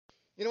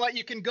You know what?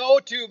 You can go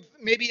to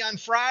maybe on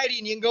Friday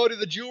and you can go to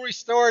the jewelry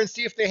store and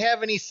see if they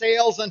have any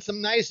sales on some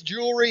nice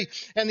jewelry.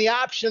 And the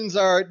options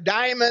are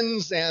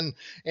diamonds and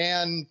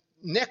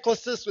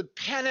necklaces with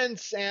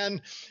pendants.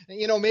 And,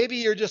 maybe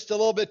you're just a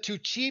little bit too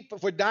cheap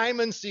for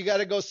diamonds, so you got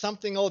to go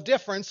something a little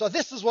different. So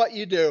this is what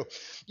you do.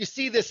 You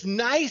see this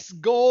nice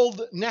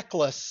gold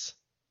necklace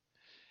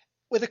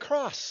with a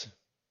cross.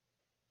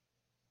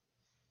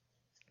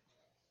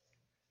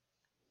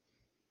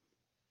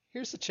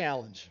 Here's the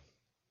challenge.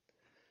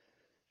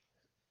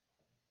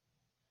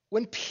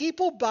 When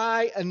people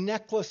buy a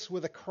necklace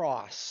with a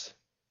cross,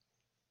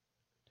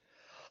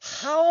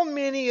 how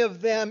many of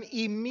them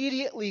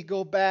immediately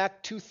go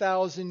back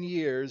 2,000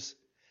 years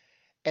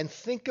and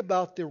think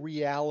about the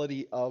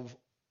reality of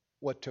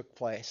what took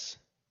place?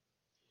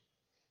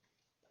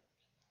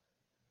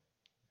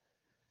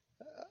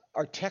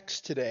 Our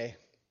text today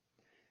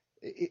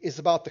is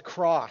about the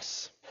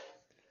cross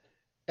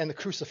and the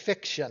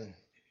crucifixion.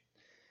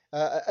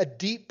 A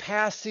deep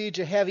passage,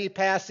 a heavy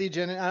passage,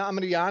 and I'm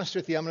going to be honest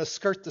with you, I'm going to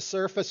skirt the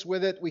surface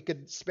with it. We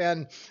could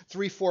spend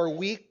 3-4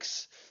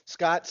 weeks.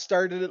 Scott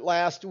started it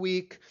last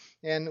week,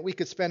 and we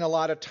could spend a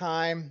lot of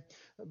time,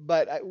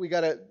 but we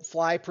got to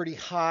fly pretty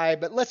high.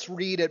 But let's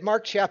read it.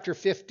 Mark chapter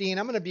 15,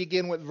 I'm going to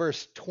begin with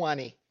verse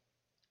 20.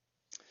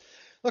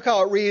 Look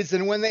how it reads,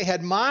 "And when they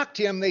had mocked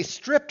him, they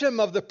stripped him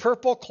of the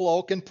purple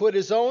cloak and put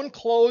his own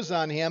clothes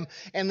on him,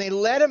 and they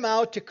led him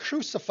out to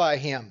crucify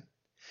him.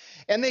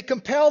 And they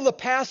compelled the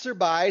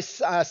passerby,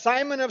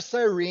 Simon of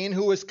Cyrene,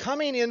 who was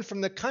coming in from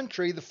the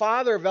country, the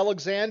father of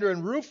Alexander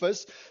and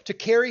Rufus, to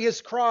carry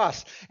his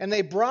cross. And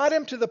they brought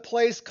him to the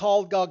place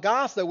called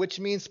Golgotha,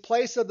 which means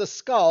place of the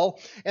skull.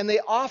 And they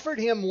offered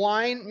him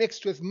wine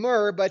mixed with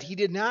myrrh, but he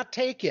did not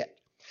take it.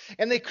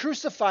 And they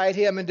crucified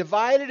him and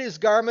divided his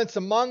garments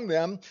among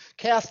them,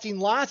 casting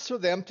lots for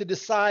them to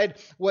decide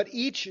what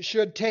each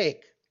should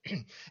take.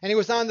 And it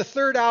was on the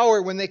 3rd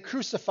hour when they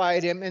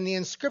crucified him, and the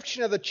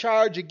inscription of the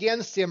charge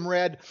against him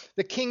read,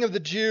 'The King of the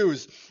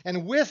Jews.'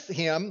 And with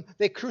him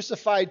they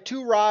crucified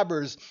 2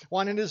 robbers,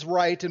 one in his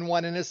right and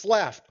one in his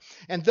left.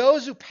 And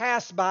those who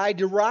passed by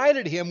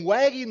derided him,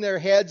 wagging their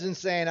heads and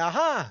saying,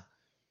 'Aha!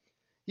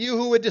 You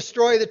who would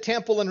destroy the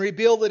temple and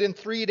rebuild it in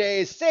 3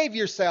 days, save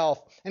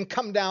yourself and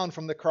come down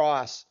from the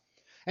cross.'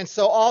 And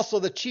so also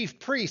the chief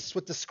priests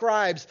with the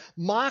scribes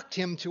mocked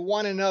him to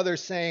one another,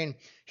 saying,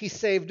 'He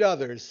saved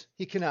others,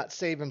 he cannot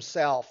save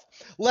himself.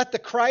 Let the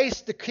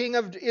Christ, the King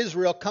of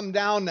Israel, come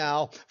down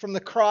now from the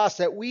cross,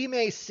 that we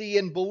may see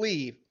and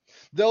believe.'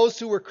 Those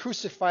who were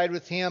crucified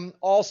with him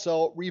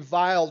also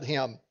reviled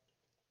him."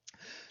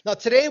 Now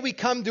today we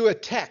come to a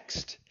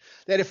text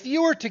that if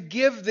you were to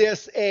give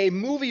this a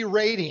movie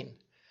rating,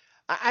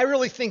 I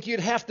really think you'd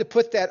have to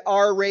put that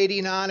R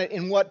rating on it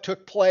in what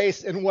took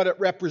place and what it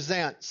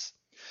represents.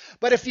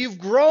 But if you've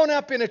grown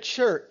up in a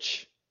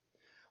church,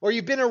 or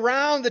you've been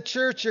around the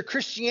church or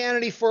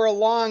Christianity for a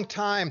long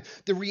time,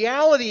 the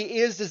reality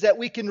is that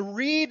we can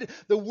read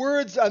the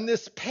words on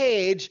this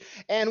page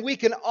and we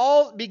can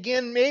all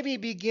begin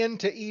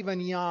to even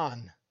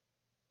yawn.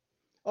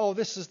 Oh,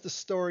 this is the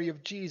story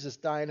of Jesus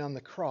dying on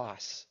the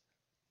cross.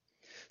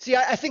 See,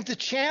 I think the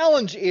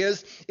challenge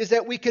is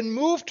that we can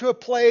move to a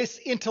place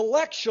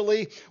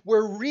intellectually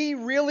where we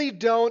really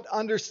don't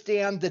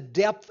understand the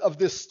depth of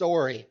this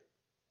story.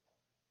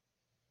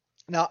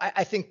 Now,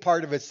 I think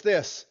part of it's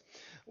this.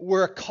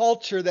 We're a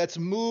culture that's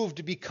moved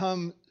to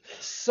become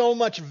so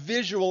much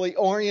visually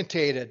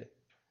orientated.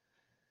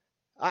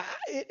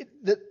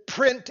 The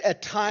print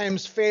at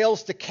times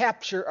fails to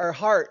capture our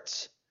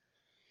hearts.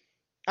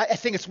 I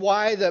think it's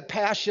why the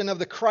Passion of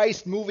the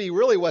Christ movie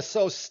really was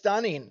so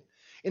stunning,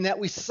 in that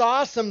we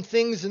saw some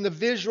things in the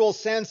visual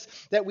sense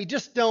that we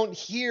just don't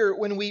hear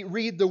when we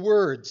read the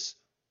words.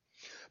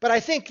 But I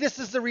think this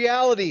is the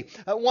reality.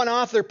 One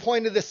author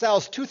pointed this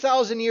out.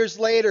 2,000 years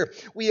later,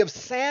 we have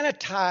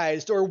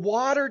sanitized or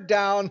watered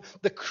down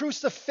the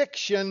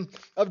crucifixion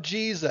of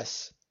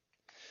Jesus.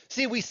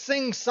 See, we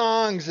sing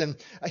songs and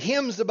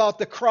hymns about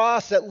the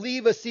cross that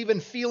leave us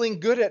even feeling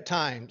good at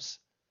times.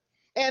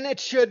 And it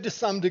should to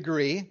some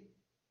degree.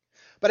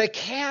 But I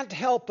can't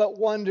help but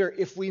wonder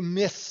if we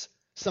miss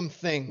some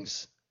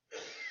things.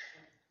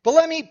 But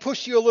let me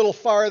push you a little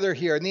farther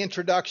here in the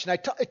introduction. I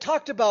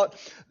talked about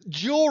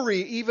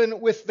jewelry, even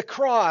with the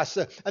cross,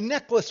 a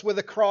necklace with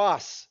a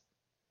cross.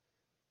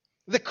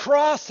 The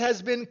cross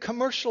has been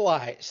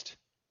commercialized.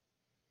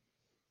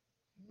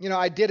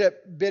 I did a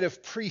bit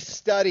of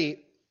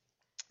pre-study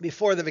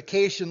before the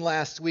vacation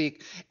last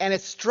week, and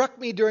it struck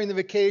me during the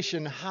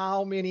vacation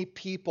how many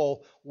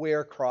people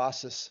wear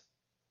crosses.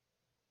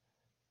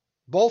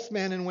 Both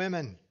men and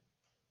women.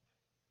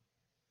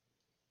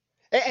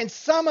 And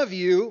some of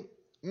you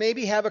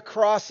maybe have a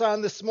cross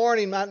on this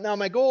morning. Now,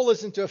 my goal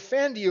isn't to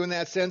offend you in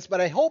that sense,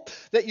 but I hope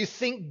that you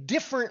think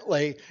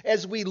differently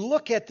as we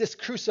look at this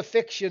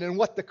crucifixion and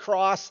what the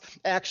cross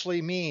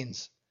actually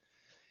means.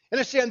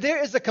 Understand,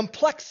 there is a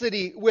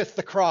complexity with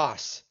the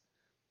cross.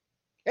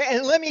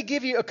 And let me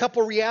give you a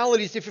couple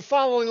realities. If you're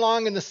following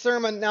along in the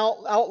sermon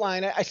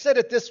outline, I said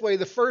it this way,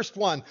 the first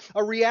one,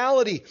 a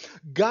reality.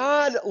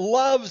 God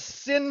loves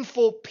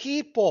sinful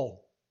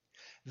people.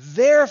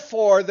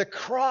 Therefore, the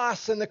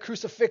cross and the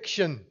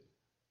crucifixion.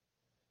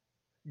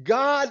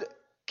 God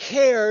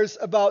cares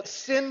about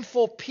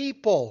sinful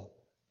people.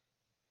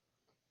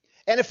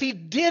 And if he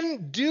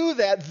didn't do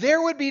that,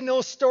 there would be no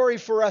story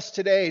for us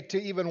today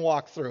to even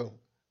walk through.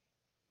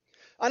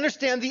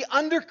 Understand, the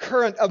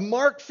undercurrent of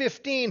Mark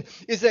 15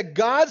 is that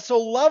God so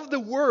loved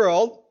the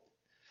world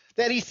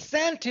that he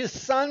sent his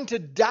son to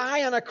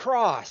die on a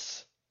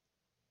cross.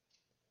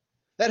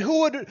 That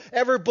who would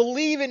ever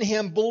believe in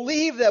him,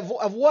 believe that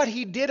of what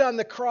he did on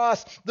the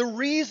cross, the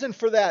reason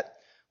for that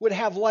would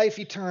have life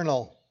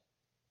eternal.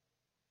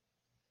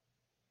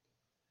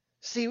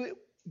 See,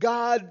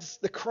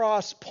 the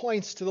cross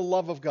points to the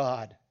love of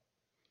God.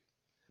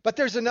 But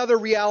there's another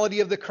reality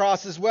of the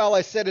cross as well.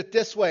 I said it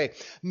this way.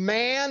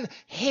 Man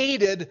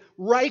hated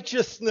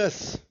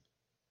righteousness.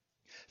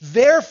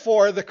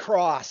 Therefore, the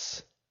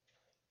cross.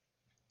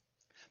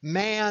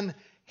 Man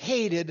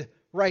hated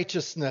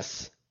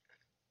righteousness.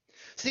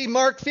 See,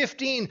 Mark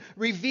 15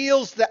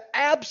 reveals the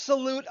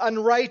absolute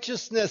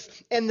unrighteousness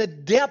and the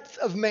depth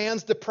of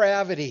man's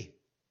depravity.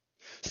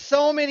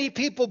 So many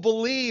people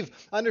believe,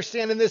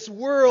 understand, in this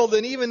world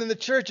and even in the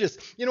churches,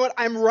 you know what,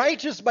 I'm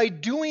righteous by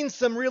doing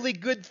some really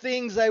good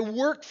things. I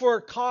work for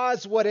a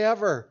cause,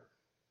 whatever.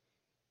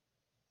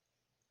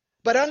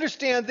 But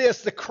understand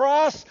this, the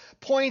cross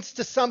points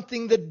to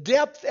something, the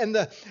depth and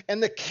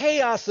the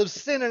chaos of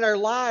sin in our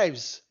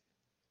lives.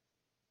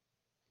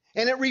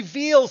 And it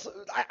reveals,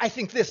 I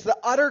think this, the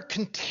utter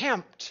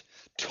contempt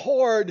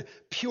toward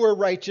pure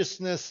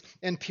righteousness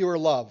and pure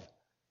love.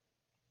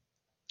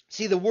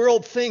 See, the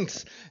world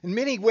thinks in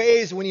many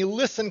ways, when you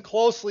listen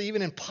closely,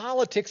 even in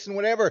politics and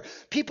whatever,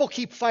 people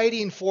keep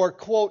fighting for,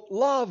 quote,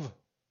 love.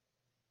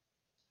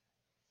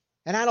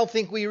 And I don't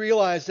think we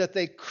realize that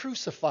they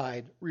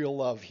crucified real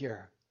love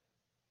here.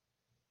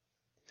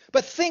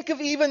 But think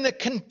of even the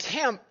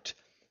contempt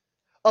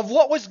of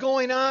what was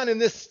going on in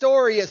this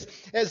story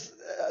as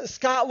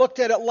Scott looked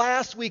at it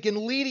last week and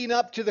leading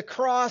up to the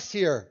cross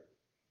here.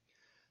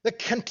 The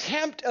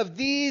contempt of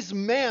these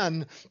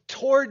men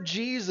toward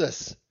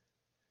Jesus.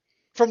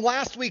 From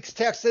last week's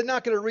text, they're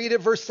not going to read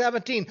it, verse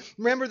 17.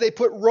 Remember, they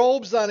put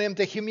robes on him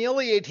to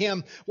humiliate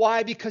him.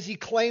 Why? Because he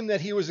claimed that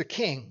he was a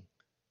king.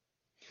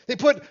 They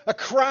put a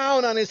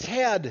crown on his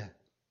head.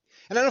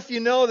 And I don't know if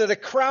you know that a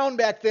crown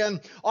back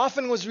then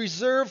often was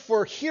reserved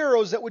for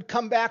heroes that would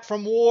come back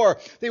from war.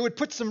 They would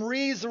put some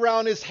wreaths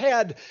around his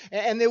head,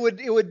 and it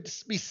would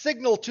be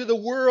signal to the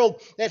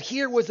world that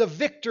here was a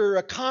victor,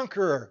 a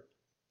conqueror.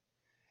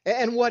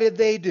 And what did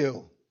they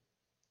do?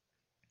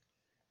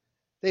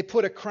 They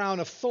put a crown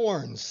of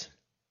thorns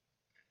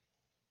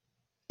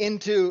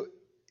into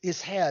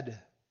his head.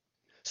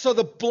 So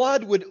the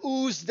blood would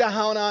ooze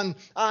down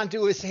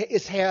onto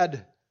his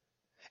head,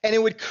 and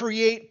it would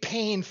create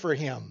pain for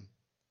him.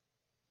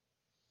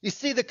 You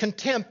see the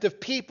contempt of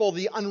people,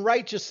 the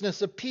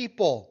unrighteousness of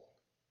people.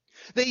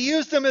 They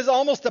used him as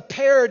almost a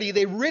parody.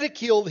 They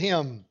ridiculed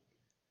him.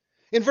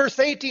 In verse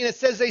 18, it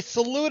says they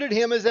saluted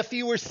him as if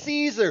he were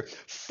Caesar.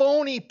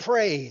 Phony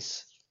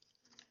praise.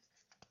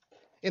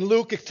 In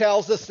Luke, it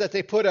tells us that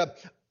they put a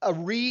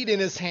reed in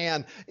his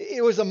hand.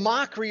 It was a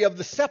mockery of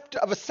a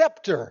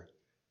scepter.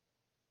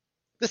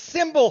 The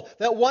symbol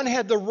that one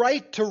had the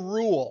right to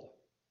rule.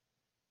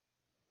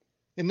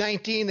 In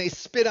 19, they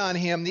spit on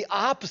him, the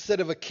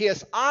opposite of a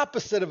kiss,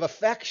 opposite of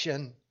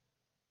affection.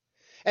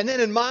 And then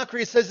in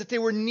mockery, it says that they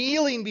were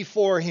kneeling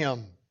before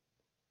him.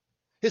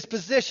 His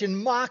position,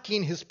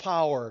 mocking his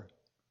power.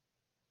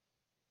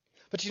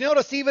 But you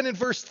notice even in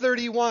verse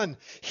 31,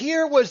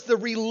 here was the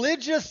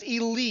religious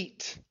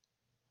elite.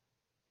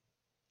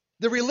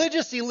 The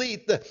religious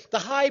elite, the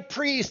high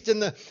priest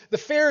and the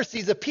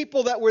Pharisees, the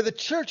people that were the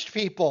church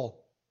people.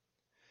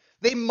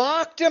 They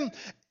mocked him.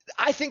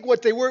 I think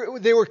what it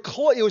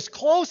was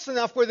close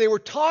enough where they were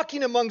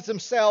talking amongst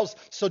themselves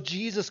so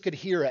Jesus could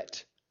hear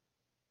it.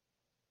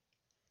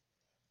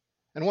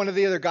 And one of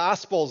the other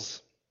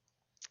Gospels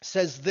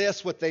says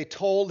this, what they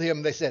told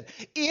him. They said,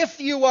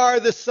 if you are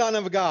the Son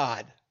of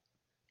God,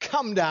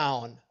 come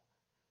down.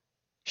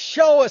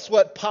 Show us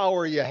what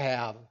power you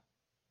have.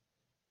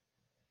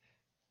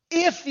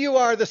 If you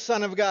are the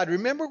Son of God.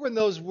 Remember when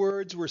those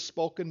words were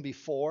spoken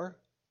before?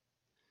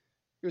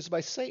 It was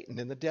by Satan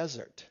in the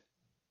desert.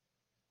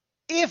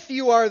 If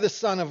you are the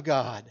Son of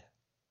God.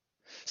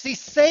 See,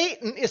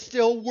 Satan is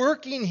still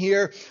working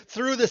here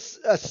through the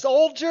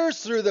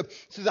soldiers, through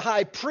the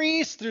high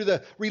priest, through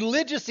the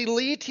religious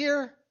elite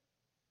here.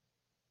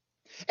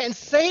 And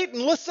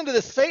Satan, listen to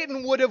this,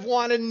 Satan would have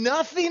wanted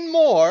nothing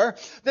more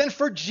than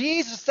for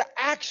Jesus to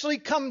actually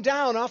come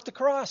down off the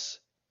cross.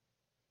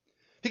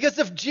 Because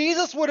if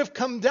Jesus would have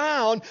come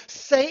down,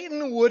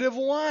 Satan would have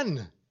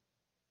won.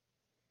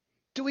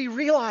 Do we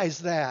realize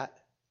that?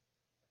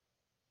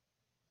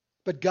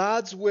 But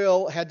God's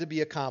will had to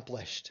be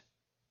accomplished.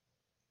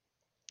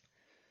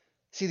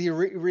 See, the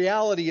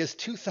reality is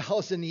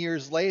 2,000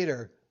 years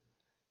later,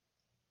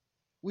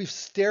 We've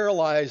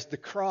sterilized the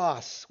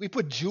cross. We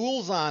put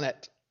jewels on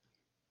it.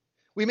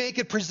 We make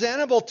it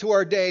presentable to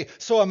our day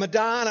so a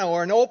Madonna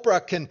or an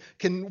Oprah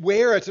can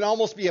wear it and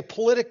almost be a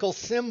political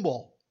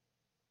symbol.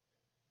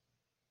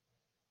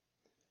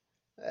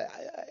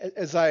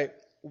 As I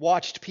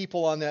watched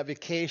people on that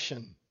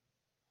vacation,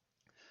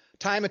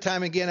 time and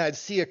time again, I'd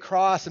see a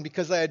cross, and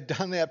because I had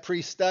done that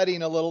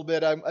pre-studying a little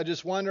bit, I'm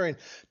just wondering,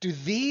 do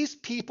these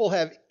people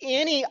have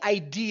any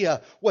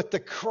idea what the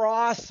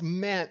cross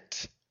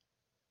meant?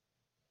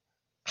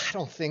 I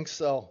don't think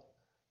so.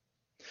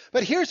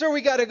 But here's where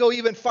we got to go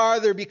even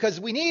farther, because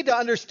we need to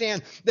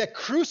understand that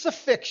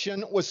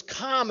crucifixion was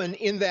common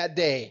in that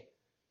day.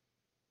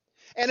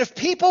 And if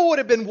people would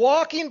have been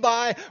walking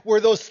by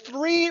where those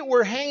three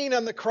were hanging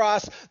on the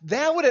cross,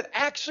 that would have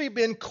actually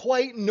been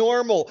quite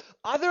normal,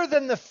 other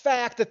than the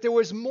fact that there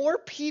was more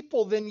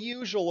people than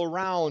usual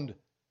around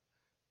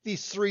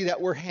these three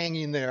that were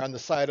hanging there on the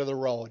side of the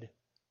road.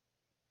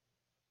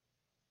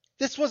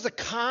 This was a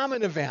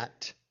common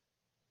event.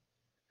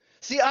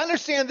 See,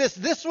 understand this.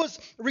 This was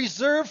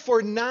reserved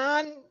for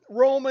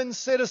non-Roman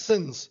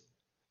citizens.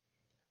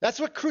 That's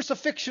what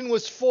crucifixion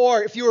was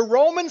for. If you were a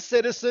Roman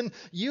citizen,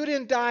 you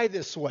didn't die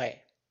this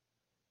way.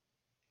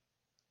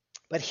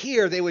 But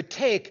here they would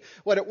take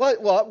what it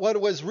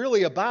was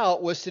really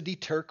about was to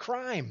deter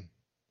crime.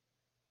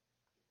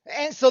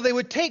 And so they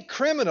would take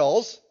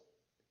criminals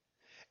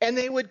and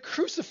they would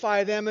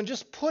crucify them and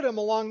just put them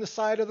along the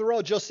side of the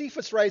road.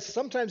 Josephus writes,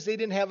 sometimes they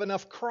didn't have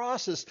enough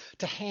crosses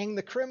to hang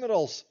the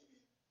criminals.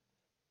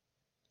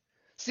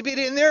 See, but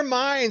in their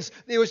minds,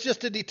 it was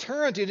just a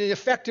deterrent and an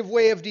effective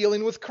way of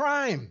dealing with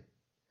crime.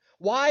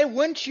 Why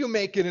wouldn't you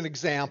make it an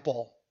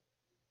example?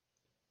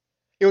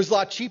 It was a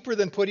lot cheaper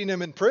than putting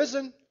them in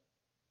prison.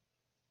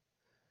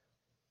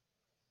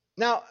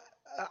 Now,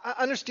 I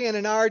understand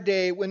in our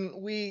day,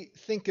 when we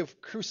think of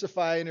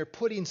crucifying or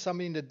putting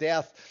somebody to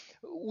death,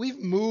 we've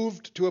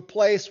moved to a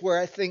place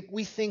where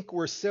we think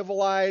we're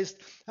civilized.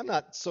 I'm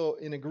not so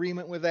in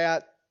agreement with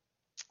that.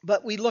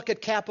 But we look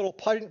at capital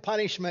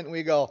punishment and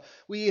we go,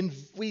 we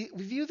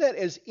view that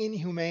as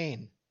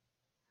inhumane.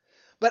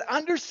 But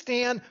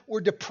understand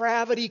where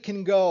depravity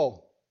can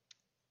go.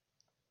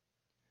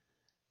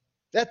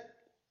 That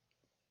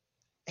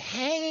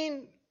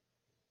hanging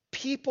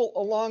people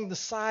along the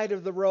side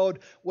of the road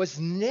was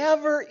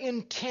never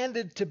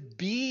intended to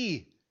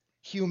be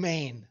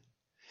humane.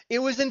 It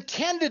was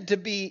intended to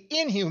be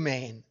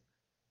inhumane.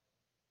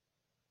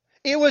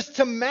 It was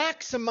to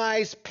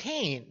maximize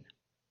pain.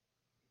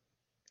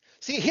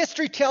 See,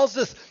 history tells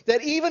us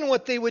that even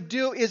what they would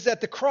do is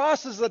that the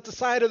crosses at the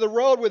side of the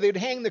road where they'd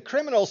hang the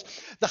criminals,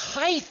 the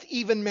height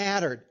even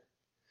mattered.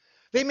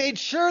 They made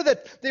sure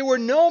that they were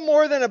no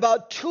more than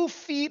about 2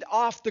 feet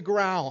off the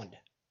ground.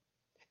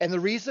 And the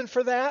reason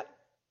for that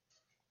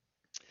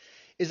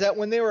is that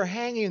when they were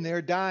hanging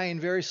there, dying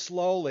very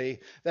slowly,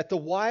 that the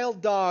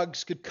wild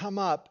dogs could come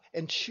up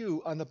and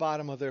chew on the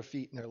bottom of their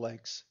feet and their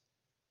legs,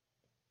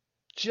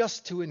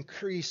 just to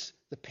increase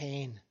the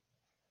pain.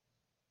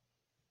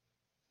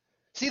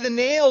 See, the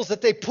nails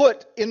that they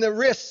put in the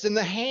wrists and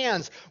the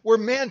hands were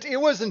meant, it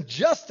wasn't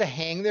just to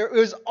hang there, it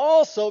was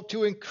also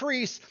to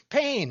increase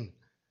pain.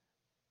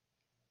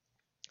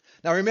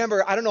 Now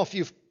remember, I don't know if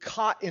you've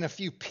caught in a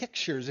few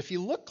pictures, if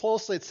you look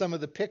closely at some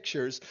of the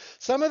pictures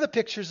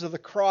of the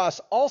cross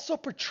also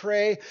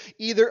portray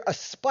either a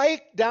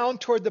spike down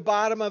toward the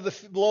bottom of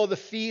below the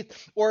feet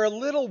or a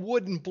little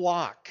wooden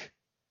block.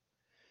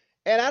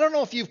 And I don't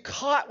know if you've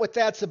caught what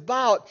that's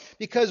about,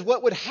 because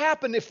what would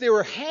happen if they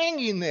were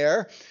hanging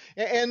there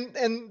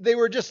and they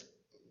were just,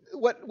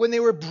 when they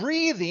were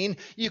breathing,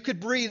 you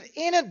could breathe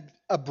in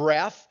a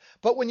breath,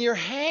 but when you're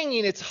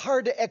hanging, it's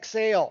hard to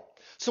exhale.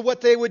 So what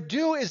they would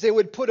do is they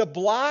would put a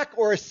block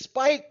or a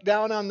spike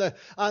down on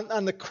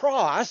the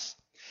cross,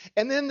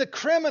 and then the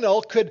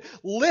criminal could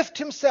lift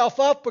himself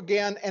up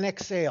again and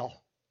exhale.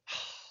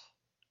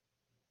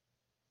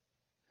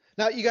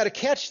 Now, you got to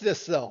catch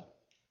this, though.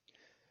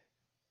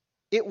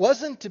 It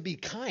wasn't to be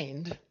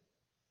kind.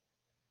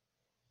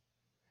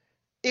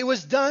 It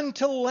was done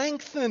to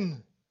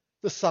lengthen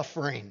the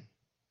suffering,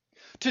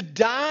 to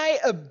die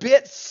a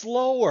bit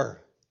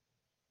slower.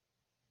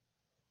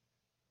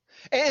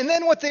 And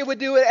then what they would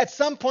do, at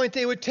some point,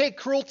 they would take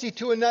cruelty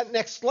to a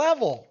next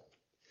level.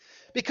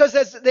 Because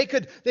as they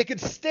could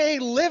stay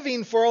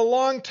living for a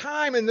long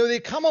time, and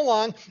they'd come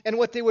along, and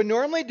what they would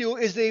normally do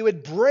is they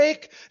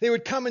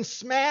would come and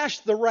smash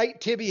the right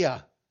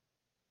tibia.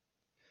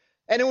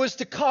 And it was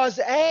to cause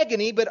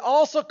agony, but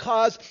also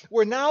cause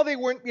where now they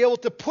weren't able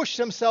to push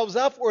themselves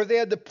up, or they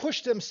had to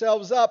push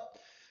themselves up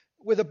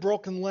with a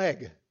broken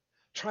leg,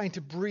 trying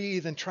to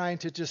breathe and trying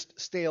to just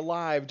stay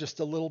alive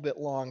just a little bit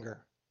longer.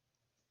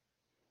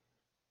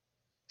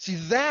 See,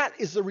 that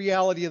is the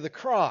reality of the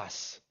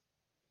cross.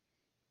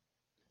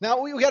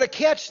 Now, we've got to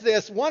catch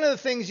this. One of the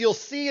things you'll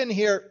see in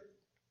here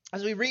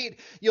as we read,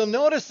 you'll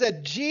notice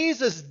that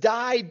Jesus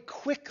died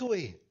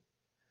quickly.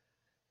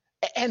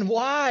 And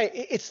why?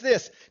 It's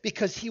this,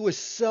 because he was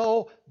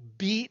so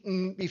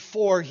beaten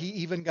before he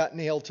even got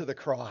nailed to the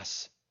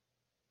cross.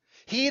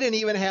 He didn't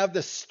even have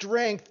the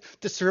strength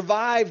to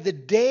survive the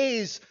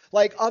days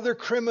like other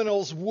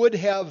criminals would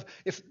have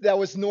if that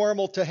was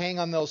normal to hang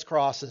on those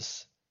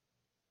crosses.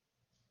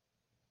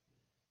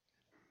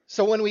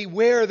 So when we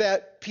wear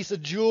that piece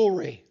of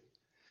jewelry,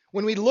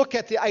 when we look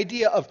at the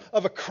idea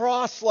of a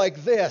cross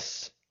like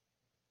this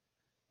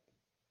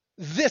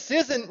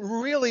isn't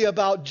really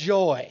about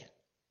joy.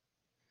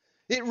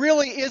 It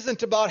really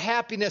isn't about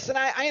happiness. And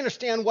I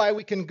understand why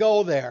we can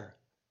go there.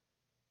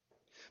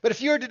 But if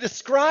you were to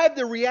describe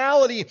the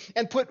reality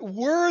and put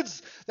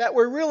words that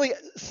were really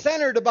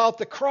centered about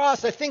the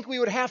cross, I think we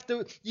would have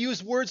to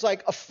use words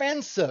like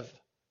offensive.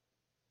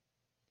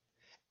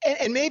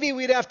 And maybe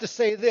we'd have to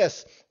say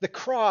this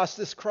cross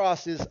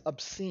is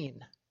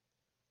obscene,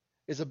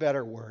 is a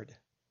better word.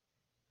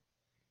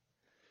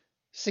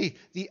 See,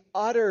 the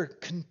utter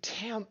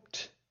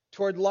contempt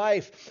toward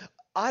life,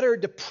 utter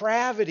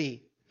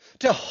depravity,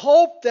 to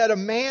hope that a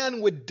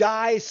man would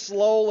die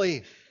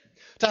slowly,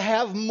 to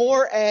have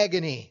more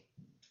agony.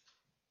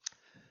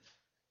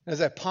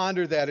 As I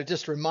ponder that, it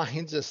just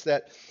reminds us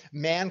that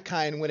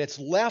mankind, when it's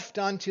left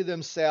unto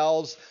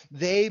themselves,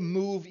 they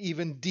move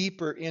even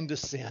deeper into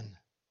sin.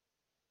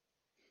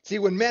 See,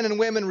 when men and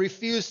women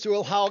refuse to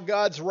allow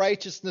God's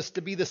righteousness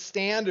to be the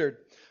standard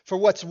for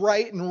what's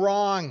right and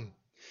wrong,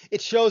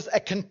 it shows a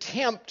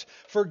contempt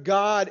for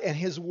God and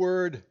His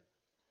Word.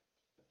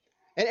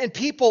 And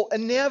people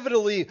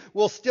inevitably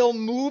will still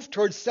move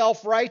toward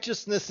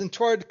self-righteousness and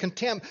toward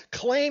contempt,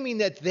 claiming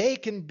that they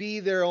can be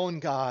their own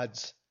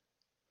gods.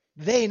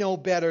 They know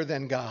better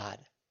than God.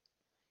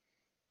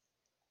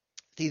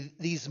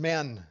 These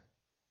men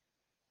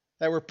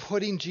that were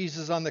putting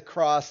Jesus on the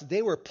cross,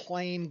 they were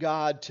playing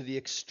God to the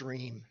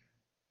extreme.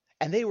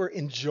 And they were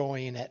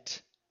enjoying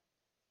it.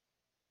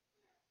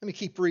 Let me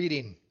keep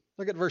reading.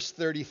 Look at verse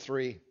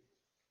 33.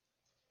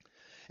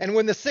 And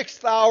when the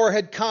 6th hour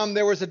had come,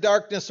 there was a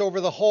darkness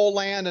over the whole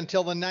land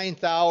until the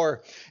 9th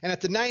hour. And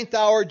at the 9th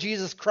hour,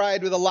 Jesus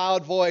cried with a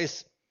loud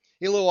voice,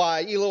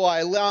 Eloi,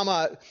 Eloi,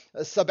 lama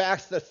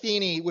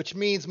sabachthani, which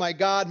means, my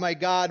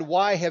God,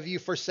 why have you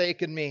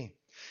forsaken me?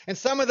 And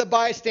some of the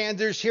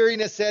bystanders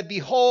hearing it said,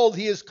 Behold,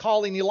 he is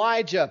calling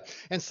Elijah.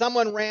 And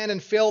someone ran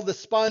and filled the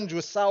sponge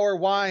with sour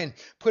wine,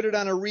 put it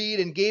on a reed,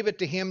 and gave it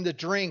to him to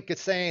drink,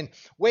 saying,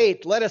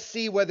 Wait, let us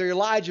see whether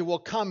Elijah will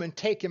come and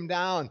take him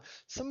down.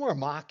 Some more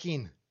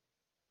mocking.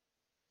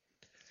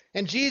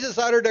 And Jesus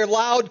uttered a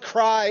loud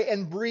cry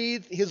and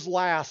breathed his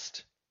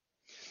last.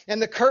 And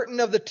the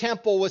curtain of the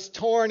temple was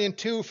torn in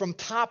two from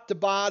top to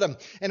bottom.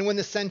 And when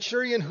the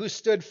centurion who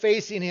stood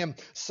facing him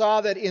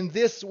saw that in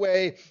this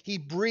way he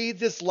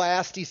breathed his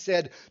last, he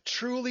said,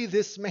 Truly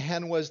this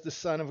man was the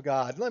Son of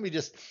God. Let me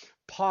just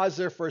pause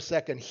there for a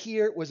second.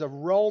 Here was a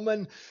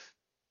Roman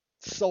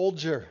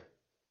soldier.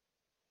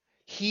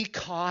 He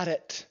caught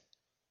it.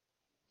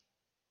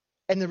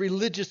 And the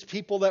religious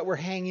people that were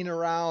hanging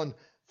around,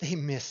 they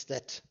missed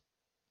it.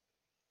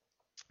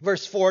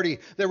 Verse 40,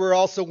 there were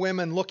also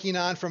women looking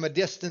on from a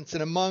distance,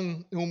 and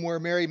among whom were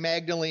Mary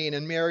Magdalene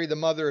and Mary, the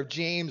mother of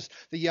James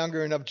the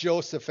younger, and of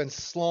Joseph and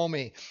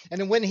Salome.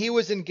 And when he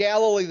was in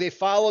Galilee, they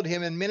followed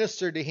him and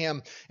ministered to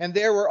him. And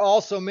there were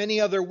also many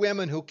other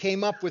women who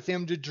came up with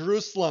him to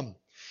Jerusalem.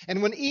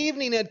 And when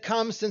evening had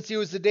come, since it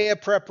was the day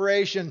of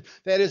preparation,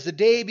 that is the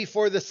day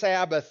before the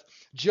Sabbath,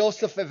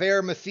 Joseph of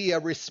Arimathea,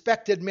 a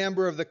respected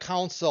member of the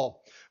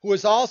council, who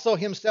was also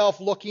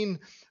himself looking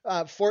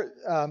for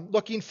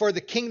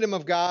the kingdom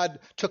of God,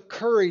 took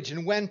courage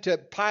and went to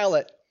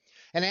Pilate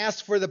and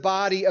asked for the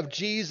body of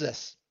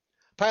Jesus.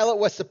 Pilate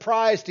was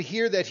surprised to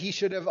hear that he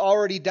should have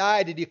already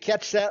died. Did you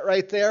catch that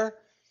right there?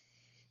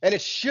 And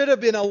it should have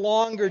been a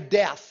longer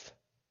death.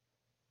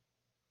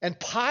 And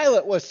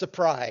Pilate was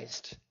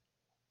surprised.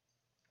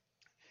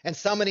 And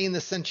summoning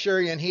the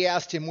centurion, he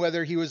asked him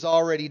whether he was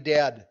already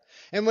dead.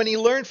 And when he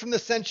learned from the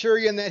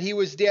centurion that he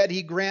was dead,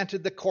 he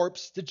granted the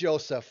corpse to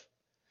Joseph.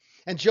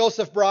 And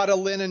Joseph brought a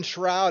linen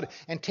shroud,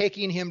 and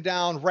taking him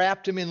down,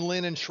 wrapped him in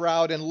linen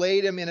shroud, and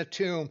laid him in a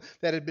tomb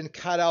that had been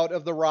cut out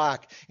of the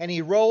rock. And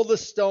he rolled the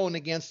stone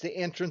against the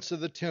entrance of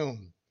the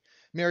tomb.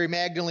 Mary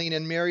Magdalene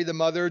and Mary, the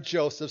mother of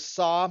Joseph,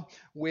 saw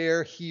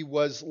where he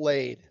was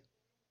laid.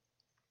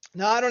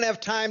 Now, I don't have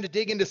time to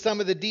dig into some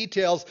of the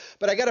details,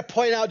 but I got to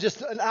point out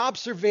just an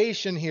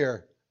observation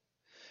here.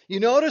 You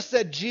notice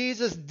that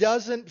Jesus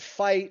doesn't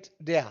fight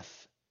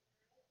death.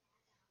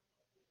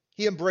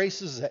 He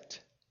embraces it.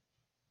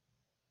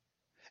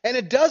 And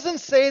it doesn't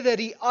say that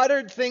he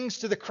uttered things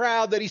to the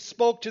crowd, that he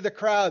spoke to the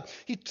crowd.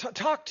 He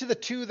talked to the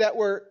two that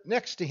were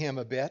next to him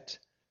a bit.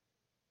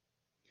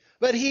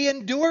 But he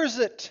endures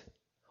it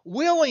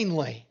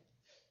willingly.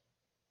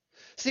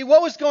 See,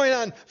 what was going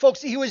on?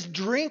 Folks, he was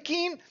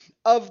drinking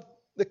of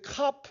the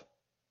cup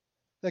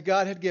that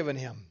God had given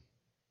him.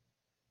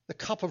 The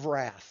cup of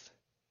wrath.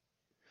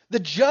 The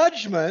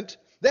judgment,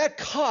 that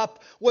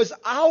cup, was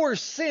our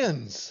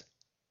sins.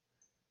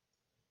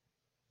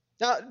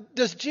 Now,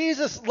 does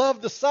Jesus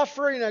love the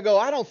suffering? I go,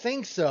 I don't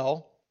think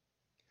so.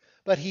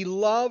 But he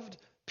loved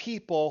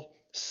people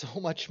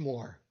so much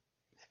more.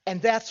 And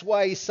that's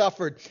why he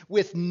suffered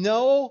with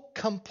no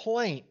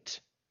complaint.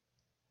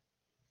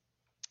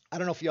 I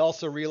don't know if you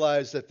also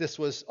realize that this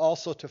was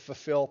also to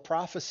fulfill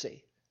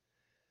prophecy.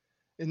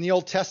 In the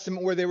Old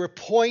Testament, where they were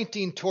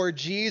pointing toward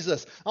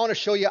Jesus. I want to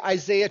show you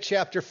Isaiah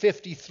chapter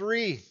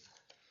 53.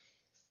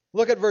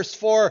 Look at verse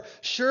 4.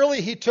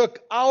 Surely he took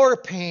our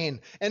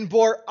pain and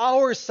bore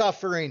our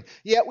suffering,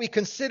 yet we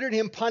considered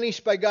him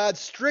punished by God,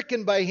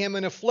 stricken by him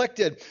and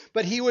afflicted.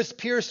 But he was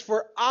pierced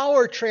for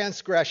our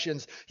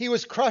transgressions. He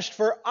was crushed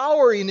for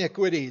our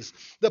iniquities.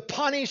 The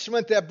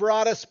punishment that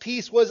brought us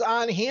peace was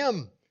on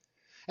him.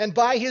 And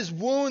by his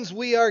wounds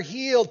we are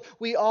healed.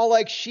 We all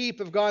like sheep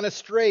have gone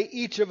astray.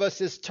 Each of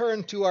us is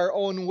turned to our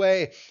own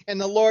way. And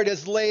the Lord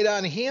has laid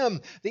on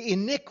him the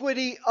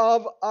iniquity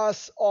of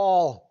us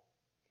all.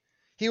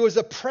 He was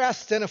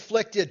oppressed and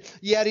afflicted,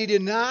 yet he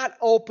did not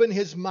open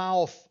his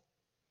mouth.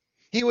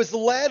 He was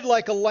led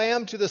like a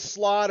lamb to the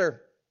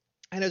slaughter,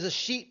 and as a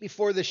sheep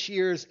before the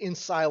shears in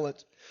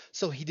silence.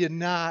 So he did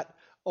not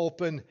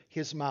open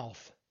his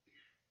mouth.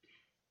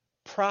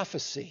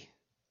 Prophecy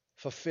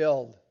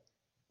fulfilled.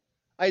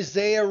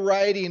 Isaiah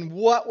writing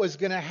what was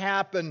going to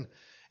happen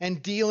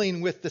and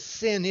dealing with the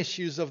sin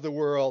issues of the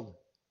world.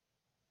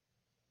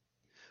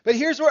 But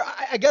here's where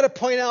I got to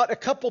point out a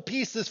couple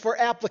pieces for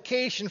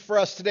application for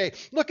us today.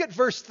 Look at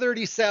verse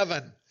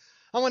 37.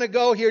 I want to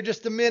go here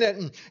just a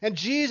minute. And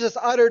Jesus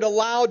uttered a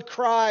loud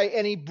cry,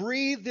 and he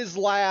breathed his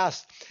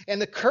last, and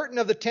the curtain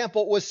of the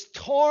temple was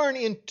torn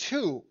in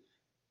two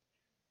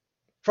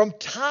from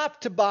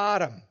top to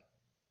bottom.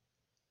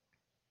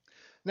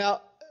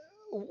 Now,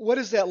 what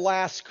is that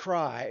last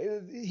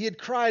cry? He had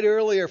cried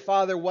earlier,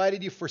 Father, why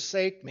did you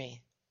forsake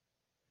me?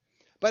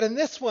 But in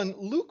this one,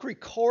 Luke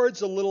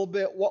records a little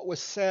bit what was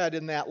said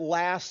in that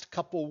last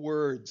couple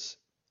words.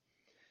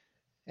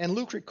 And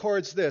Luke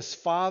records this,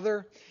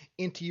 Father,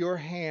 into your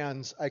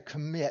hands I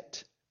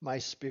commit my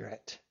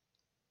spirit.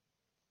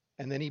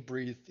 And then he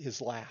breathed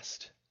his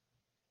last.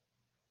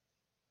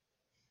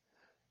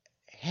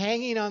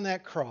 Hanging on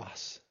that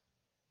cross,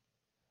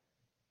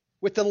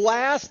 with the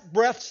last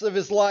breaths of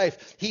his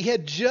life, he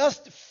had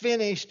just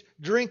finished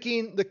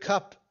drinking the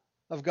cup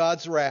of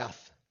God's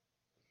wrath.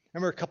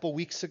 Remember a couple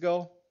weeks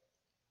ago,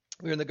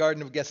 we were in the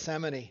Garden of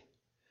Gethsemane.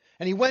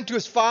 And he went to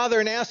his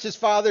father and asked his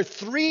father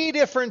 3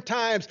 different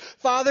times,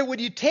 Father, would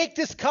you take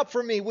this cup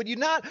from me?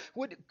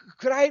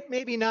 Could I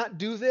maybe not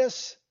do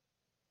this?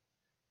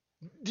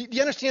 Do you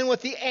understand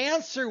what the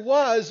answer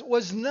was?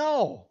 Was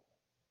no.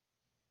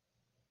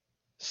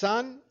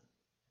 Son,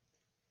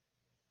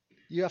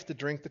 you have to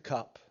drink the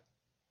cup.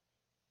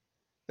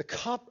 The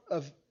cup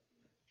of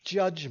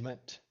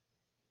judgment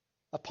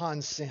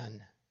upon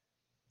sin.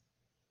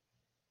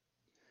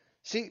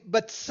 See,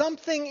 but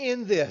something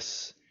in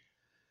this,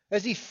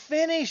 as he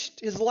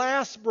finished his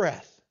last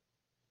breath,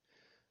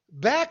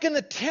 back in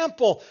the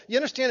temple, you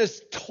understand,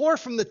 it's tore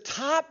from the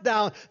top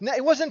down. Now,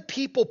 it wasn't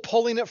people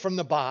pulling it from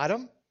the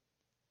bottom.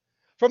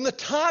 From the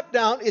top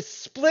down, it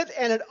split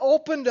and it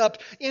opened up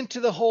into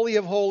the Holy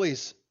of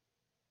Holies.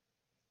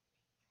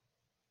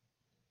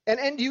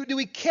 And do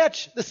we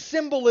catch the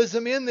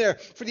symbolism in there?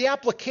 For the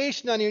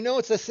application on your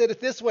notes, I said it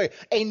this way.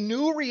 A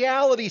new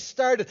reality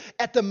started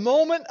at the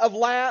moment of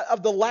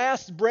the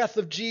last breath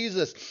of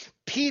Jesus.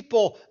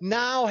 People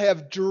now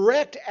have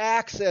direct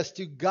access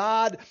to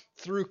God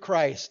through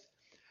Christ.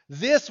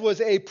 This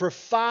was a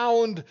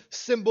profound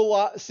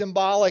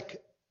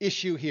symbolic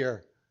issue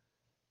here.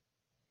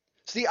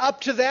 See,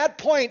 up to that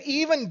point,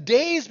 even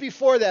days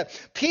before that,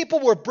 people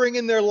were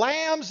bringing their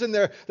lambs and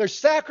their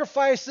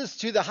sacrifices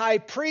to the high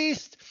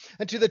priest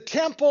and to the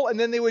temple, and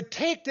then they would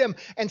take them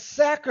and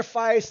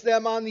sacrifice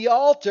them on the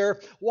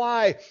altar.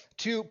 Why?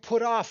 To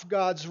put off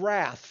God's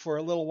wrath for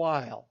a little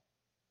while.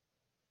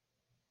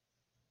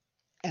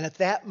 And at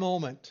that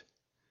moment,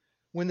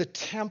 when the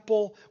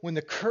temple, when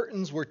the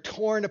curtains were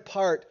torn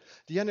apart,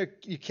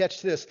 you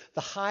catch this,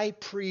 the high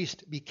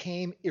priest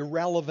became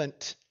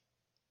irrelevant.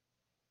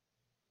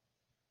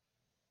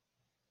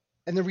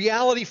 And the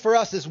reality for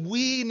us is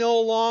we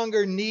no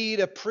longer need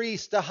a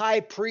priest, a high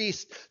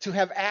priest, to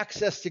have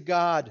access to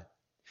God.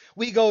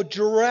 We go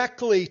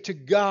directly to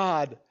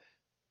God.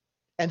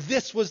 And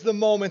this was the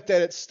moment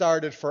that it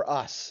started for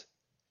us.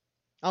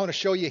 I want to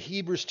show you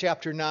Hebrews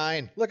chapter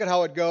 9. Look at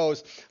how it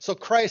goes. So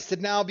Christ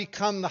had now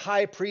become the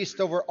high priest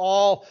over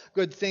all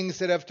good things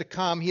that have to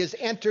come. He has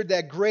entered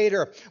that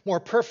greater, more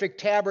perfect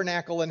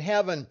tabernacle in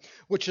heaven,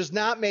 which is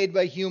not made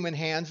by human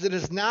hands. It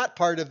is not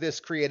part of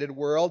this created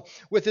world.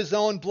 With his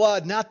own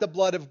blood, not the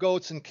blood of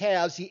goats and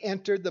calves, he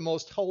entered the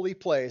most holy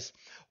place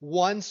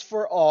once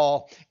for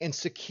all and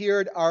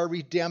secured our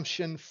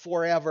redemption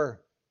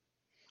forever.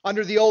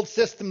 Under the old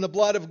system, the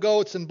blood of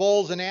goats and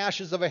bulls and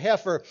ashes of a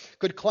heifer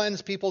could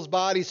cleanse people's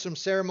bodies from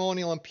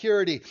ceremonial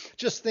impurity.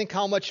 Just think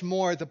how much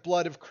more the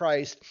blood of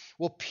Christ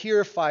will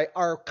purify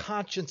our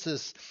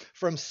consciences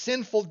from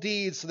sinful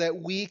deeds so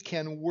that we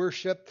can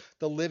worship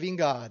the living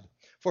God.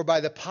 For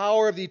by the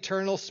power of the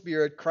eternal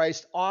Spirit,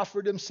 Christ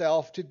offered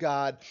himself to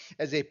God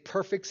as a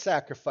perfect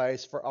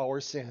sacrifice for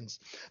our sins.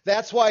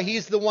 That's why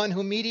he's the one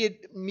who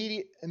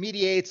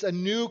mediates a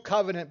new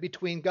covenant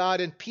between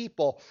God and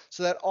people,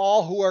 so that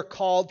all who are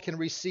called can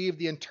receive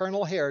the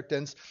eternal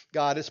inheritance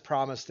God has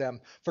promised them.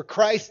 For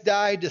Christ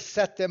died to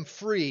set them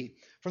free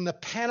from the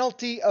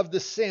penalty of the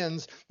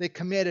sins they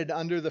committed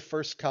under the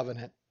first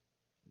covenant.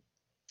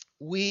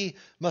 We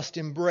must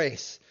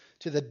embrace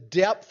to the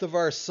depth of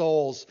our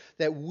souls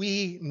that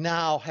we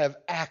now have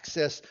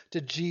access to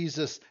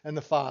Jesus and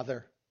the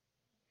Father.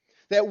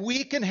 That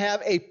we can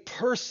have a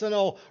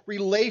personal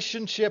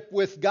relationship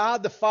with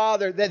God the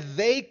Father that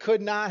they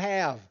could not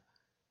have.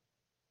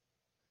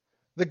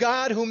 The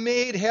God who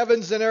made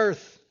heavens and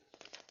earth.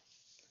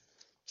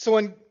 So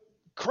when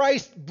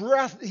Christ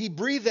he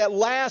breathed that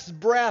last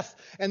breath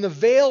and the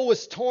veil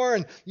was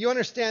torn. You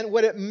understand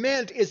what it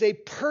meant is a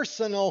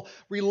personal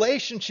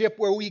relationship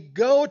where we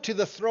go to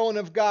the throne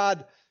of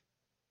God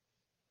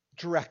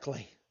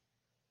directly.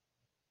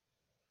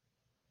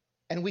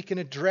 And we can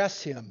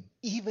address him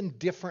even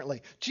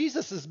differently.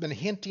 Jesus has been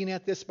hinting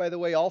at this, by the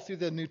way, all through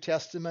the New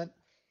Testament.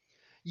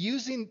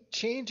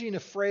 Changing a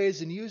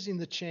phrase and using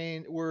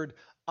the word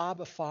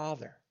Abba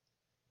Father,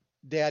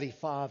 Daddy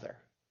Father.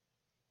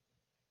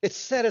 It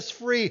set us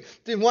free,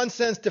 in one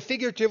sense, to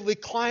figuratively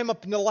climb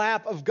up in the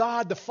lap of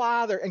God the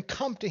Father and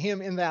come to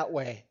him in that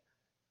way.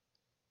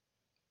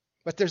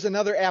 But there's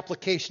another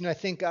application I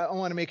think I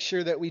want to make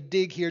sure that we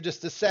dig here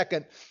just a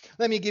second.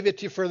 Let me give it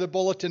to you for the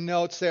bulletin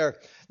notes there.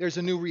 There's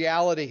a new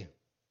reality.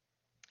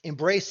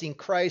 Embracing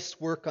Christ's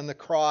work on the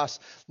cross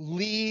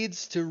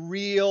leads to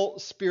real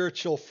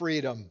spiritual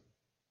freedom.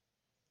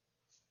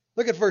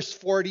 Look at verse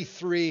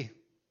 43.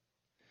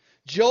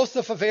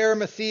 Joseph of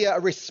Arimathea,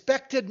 a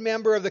respected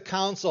member of the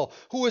council,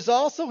 who was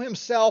also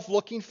himself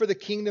looking for the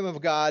kingdom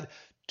of God,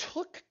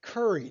 took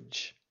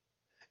courage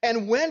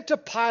and went to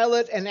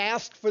Pilate and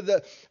asked for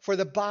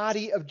the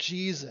body of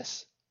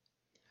Jesus.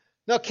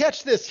 Now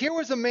catch this. Here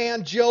was a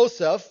man,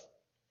 Joseph,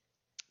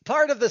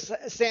 part of the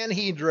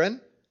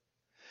Sanhedrin,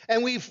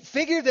 and we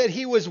figured that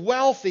he was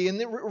wealthy,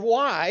 and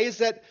why is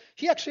that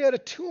he actually had a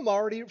tomb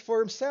already for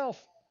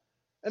himself.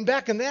 And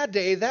back in that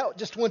day, that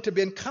just wouldn't have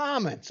been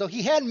common. So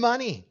he had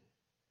money.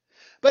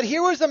 But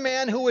here was a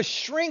man who was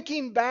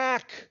shrinking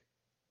back.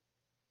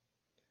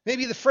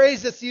 Maybe the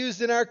phrase that's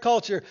used in our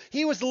culture.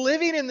 He was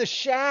living in the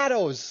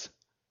shadows,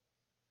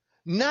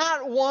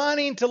 not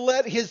wanting to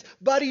let his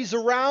buddies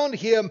around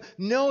him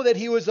know that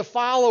he was a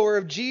follower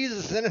of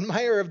Jesus, an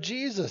admirer of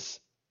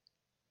Jesus.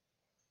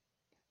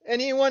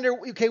 And you wonder,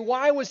 okay,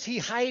 why was he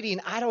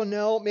hiding? I don't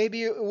know.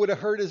 Maybe it would have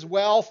hurt his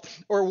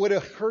wealth or would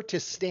have hurt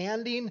his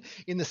standing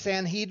in the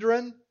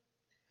Sanhedrin.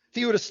 If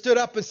he would have stood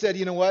up and said,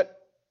 you know what?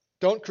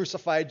 Don't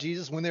crucify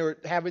Jesus when they were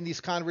having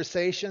these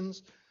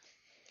conversations.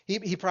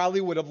 He probably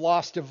would have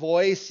lost a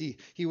voice.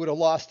 He would have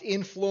lost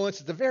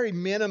influence. At the very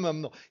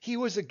minimum, he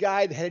was a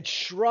guy that had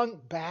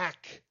shrunk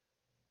back,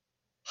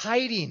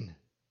 hiding.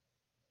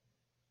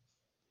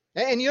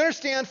 And you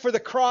understand, for the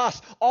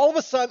cross, all of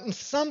a sudden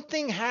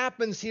something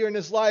happens here in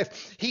his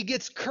life. He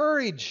gets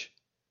courage.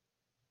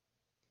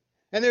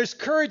 And there's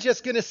courage that's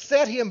going to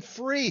set him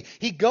free.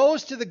 He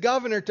goes to the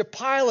governor, to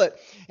Pilate,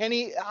 and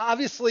he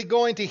obviously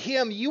going to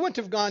him, you wouldn't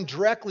have gone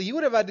directly. You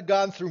would have had to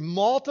gone through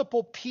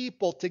multiple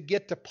people to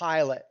get to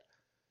Pilate.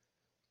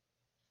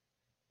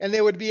 And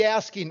they would be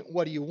asking,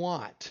 what do you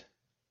want?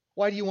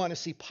 Why do you want to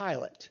see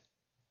Pilate?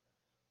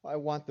 Well, I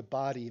want the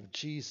body of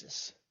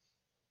Jesus.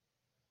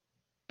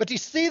 But do you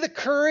see the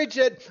courage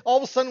that all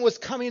of a sudden was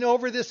coming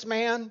over this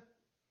man?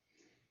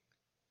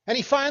 And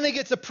he finally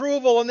gets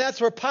approval, and that's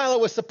where Pilate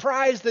was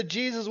surprised that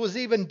Jesus was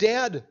even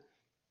dead.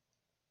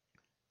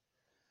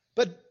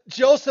 But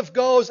Joseph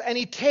goes and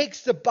he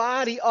takes the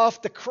body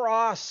off the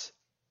cross.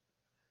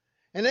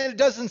 And then it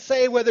doesn't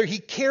say whether he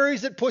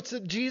carries it, puts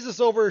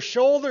Jesus over his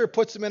shoulder, or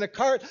puts him in a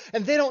cart.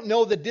 And they don't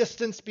know the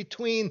distance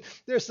between.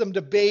 There's some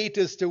debate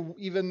as to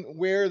even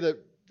where the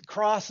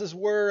crosses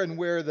were and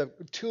where the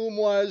tomb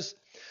was.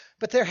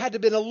 But there had to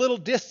have been a little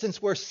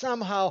distance where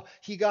somehow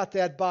he got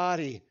that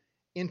body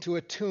into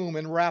a tomb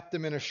and wrapped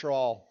him in a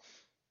shawl.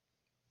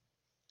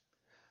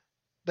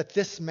 But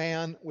this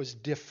man was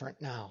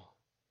different now.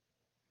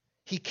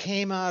 He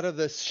came out of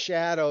the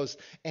shadows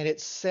and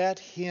it set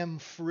him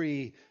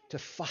free to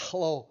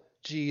follow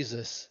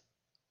Jesus.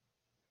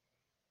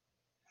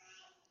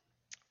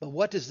 But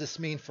what does this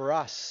mean for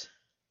us?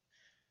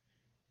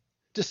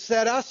 To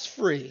set us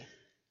free.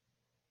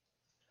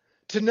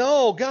 To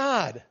know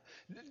God.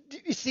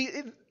 You see,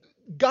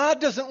 God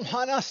doesn't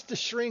want us to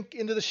shrink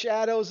into the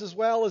shadows as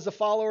well as a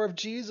follower of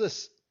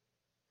Jesus.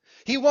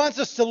 He wants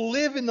us to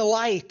live in the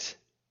light.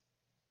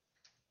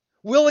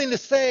 Willing to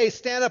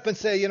stand up and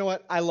say, you know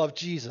what, I love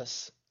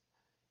Jesus.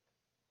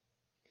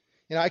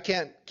 You know, I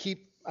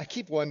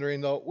keep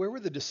wondering though, where were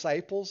the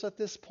disciples at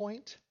this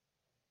point?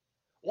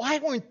 Why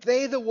weren't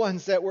they the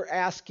ones that were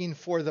asking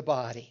for the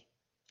body?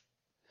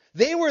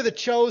 They were the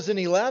chosen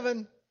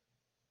 11.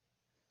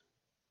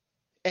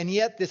 And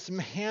yet this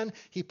man,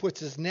 he puts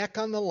his neck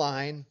on the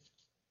line,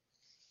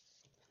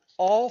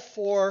 all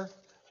for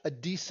a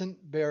decent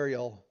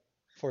burial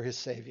for his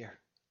Savior.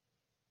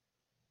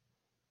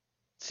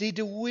 See,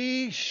 do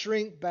we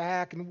shrink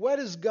back? And what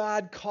is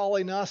God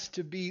calling us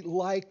to be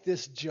like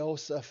this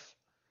Joseph?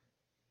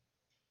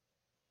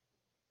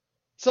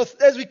 So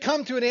as we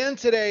come to an end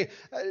today,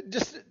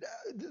 just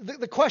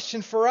the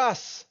question for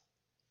us,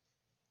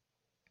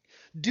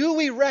 do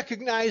we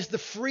recognize the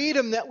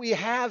freedom that we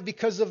have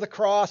because of the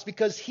cross,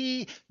 because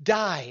he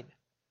died?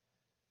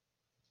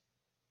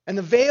 And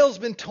the veil's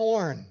been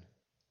torn.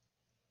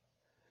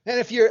 And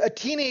if you're a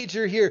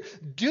teenager here,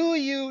 do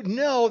you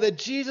know that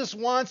Jesus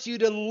wants you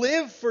to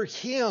live for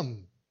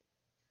him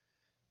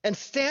and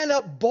stand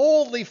up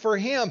boldly for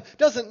him?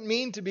 Doesn't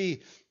mean to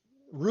be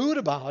rude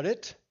about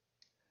it.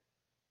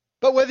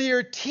 But whether you're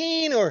a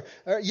teen or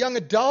a young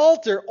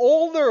adult or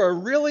older or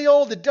really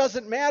old, it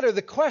doesn't matter.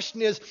 The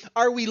question is,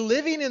 are we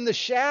living in the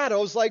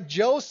shadows like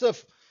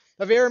Joseph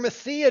of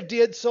Arimathea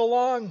did so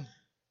long?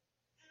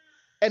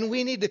 And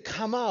we need to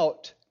come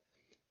out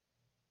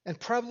and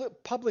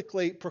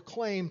publicly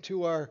proclaim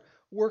to our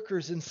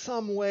workers in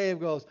some way,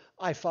 goes,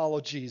 I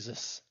follow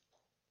Jesus.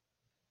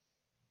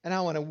 And I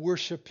want to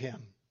worship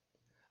him.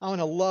 I want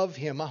to love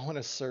him. I want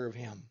to serve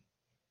him.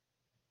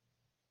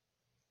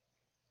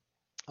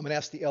 I'm going to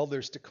ask the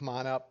elders to come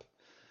on up.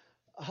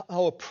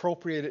 How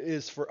appropriate it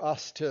is for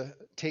us to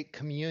take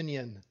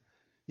communion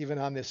even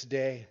on this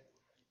day.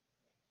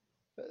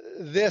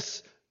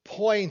 This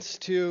points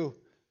to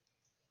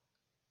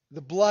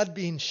the blood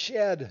being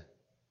shed.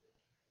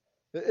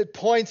 It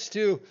points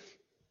to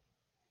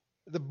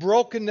the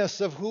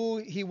brokenness of who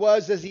he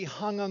was as he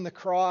hung on the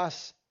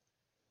cross.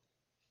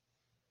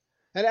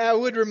 And I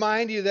would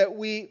remind you that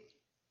we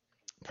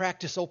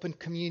practice open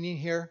communion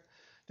here.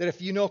 That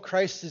if you know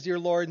Christ as your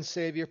Lord and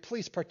Savior,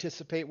 please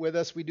participate with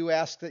us. We do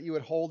ask that you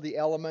would hold the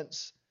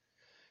elements.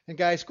 And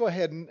guys, go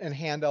ahead and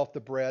hand out the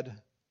bread.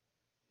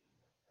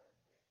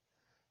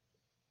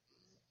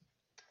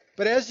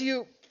 But as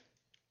you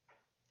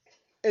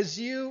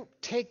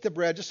take the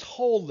bread, just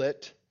hold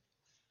it.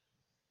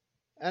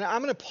 And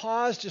I'm going to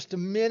pause just a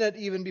minute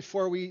even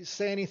before we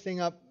say anything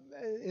up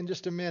in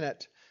just a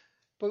minute.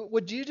 But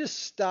would you just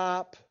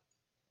stop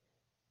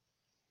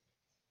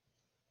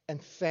and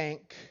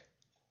thank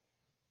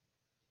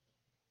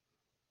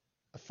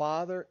the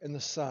Father and the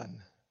Son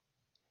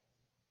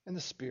and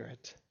the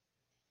Spirit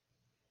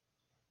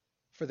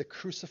for the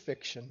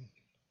crucifixion,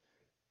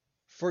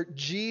 for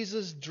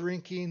Jesus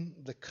drinking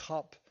the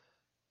cup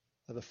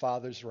of the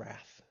Father's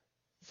wrath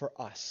for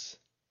us.